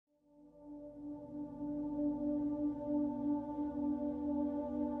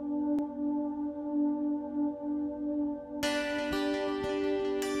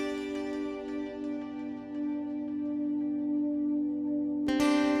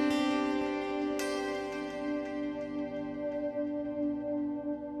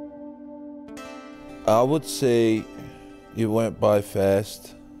I would say it went by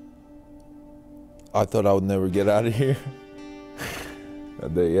fast. I thought I would never get out of here.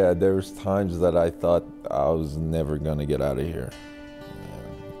 Yeah, there was times that I thought I was never gonna get out of here.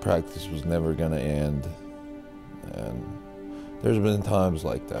 Practice was never gonna end. And there's been times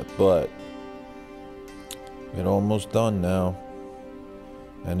like that, but it's almost done now.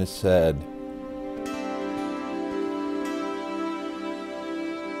 And it's sad.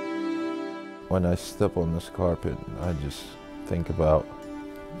 When I step on this carpet, I just think about,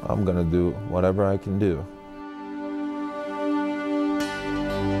 I'm gonna do whatever I can do.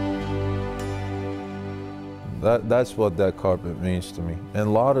 That's what that carpet means to me. And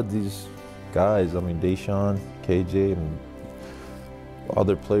a lot of these guys, I mean, Deshaun, KJ, and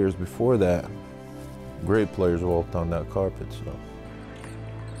other players before that, great players walked on that carpet, so.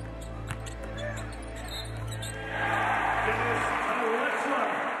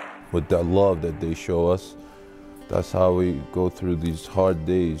 With that love that they show us, that's how we go through these hard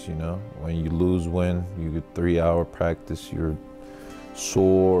days, you know? When you lose, win, you get 3-hour practice, you're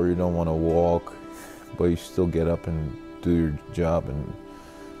sore, you don't want to walk, but you still get up and do your job, and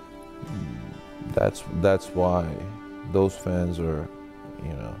that's why those fans are,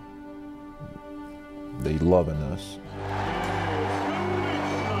 you know, they loving us.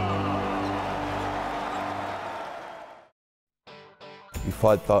 If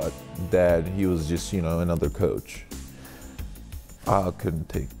I thought Dad, he was just, you know, another coach, I couldn't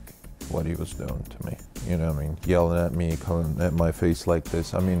take what he was doing to me. You know what I mean? Yelling at me, coming at my face like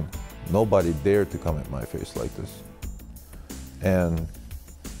this. I mean, nobody dared to come at my face like this. And,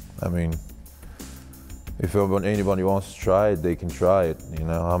 I mean, if anybody wants to try it, they can try it. You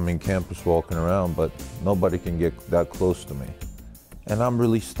know, I'm in campus walking around, but nobody can get that close to me. And I'm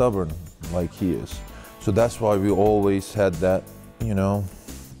really stubborn like he is. So that's why we always had that, you know,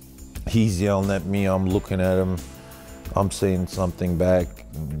 he's yelling at me, I'm looking at him, I'm saying something back,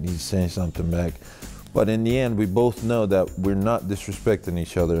 and he's saying something back. But in the end, we both know that we're not disrespecting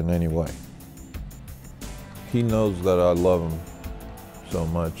each other in any way. He knows that I love him so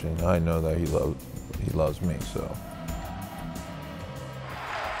much, and I know that he loves me, so.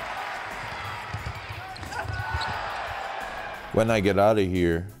 When I get out of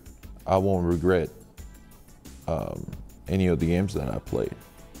here, I won't regret any of the games that I played.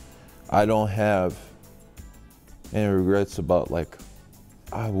 I don't have any regrets about, like,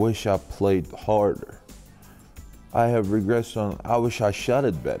 I wish I played harder. I have regrets on, I wish I shot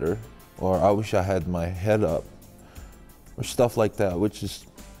it better, or I wish I had my head up, or stuff like that, which is,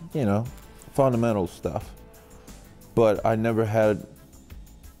 you know, fundamental stuff. But I never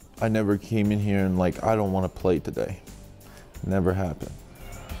came in here and like, I don't want to play today. Never happened.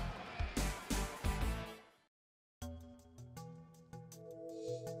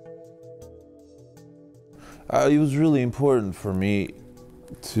 It was really important for me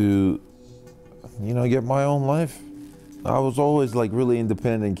to, you know, get my own life. I was always like really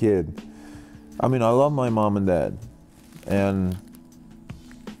independent kid. I mean, I love my mom and dad, and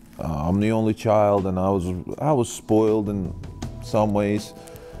I'm the only child, and I was spoiled in some ways.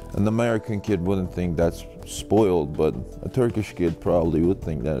 An American kid wouldn't think that's spoiled, but a Turkish kid probably would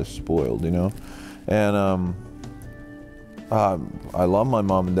think that is spoiled, you know? And I love my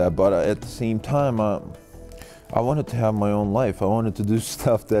mom and dad, but at the same time, I wanted to have my own life. I wanted to do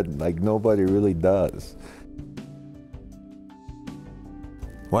stuff that like nobody really does.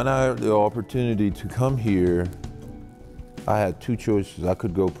 When I had the opportunity to come here, I had two choices. I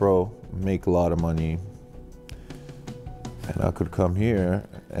could go pro, make a lot of money, and I could come here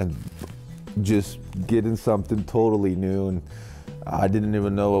and just get in something totally new, and I didn't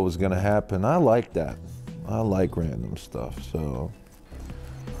even know what was gonna happen. I like that. I like random stuff, so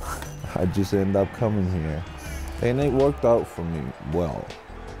I just ended up coming here. And it worked out for me well.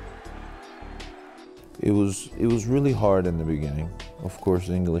 It was really hard in the beginning. Of course,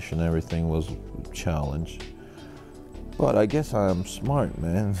 English and everything was a challenge. But I guess I'm smart,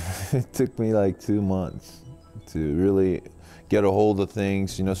 man. It took me like 2 months to really get a hold of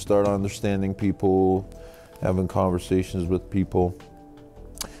things, you know, start understanding people, having conversations with people.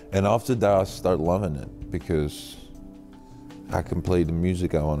 And after that, I start loving it because I can play the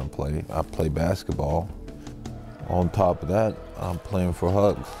music I want to play. I play basketball. On top of that, I'm playing for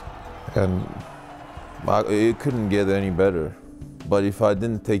Hugs. And it couldn't get any better. But if I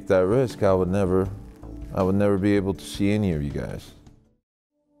didn't take that risk, I would never be able to see any of you guys.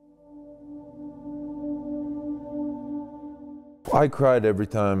 I cried every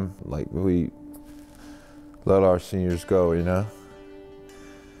time, like, we let our seniors go, you know?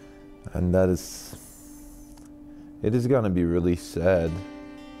 And it is gonna be really sad.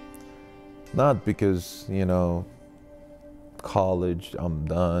 Not because, you know, college, I'm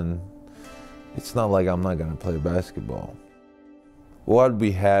done. It's not like I'm not gonna play basketball. What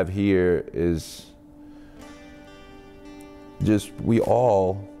we have here is just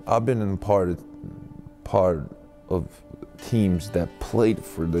I've been in part of teams that played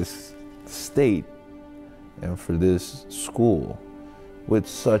for this state and for this school with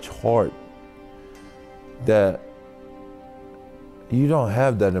such heart that you don't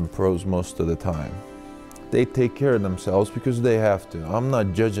have that in pros most of the time. They take care of themselves because they have to. I'm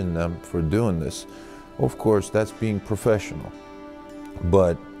not judging them for doing this. Of course, that's being professional.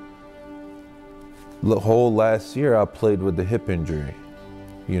 But the whole last year I played with the hip injury,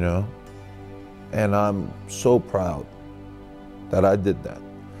 you know? And I'm so proud that I did that.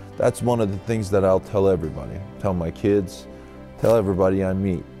 That's one of the things that I'll tell everybody, tell my kids, tell everybody I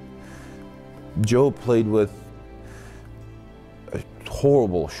meet. Joe played with a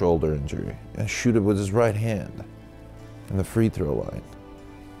horrible shoulder injury and shoot it with his right hand in the free throw line.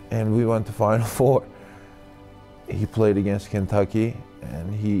 And we went to Final Four. He played against Kentucky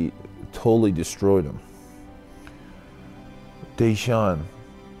and he totally destroyed him. Deshaun,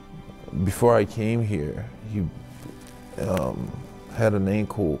 before I came here, he had an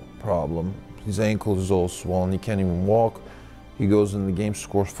ankle problem. His ankle is all swollen, he can't even walk. He goes in the game,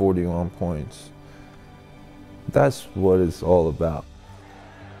 scores 41 points. That's what it's all about.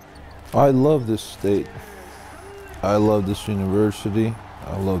 I love this state. I love this university.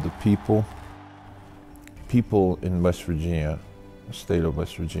 I love the people. People in West Virginia, the state of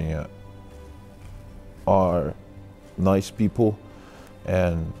West Virginia, are nice people,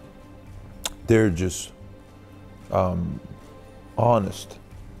 and they're just honest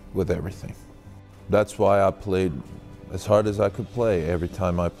with everything. That's why I played as hard as I could play every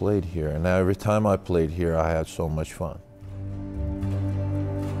time I played here. And every time I played here, I had so much fun.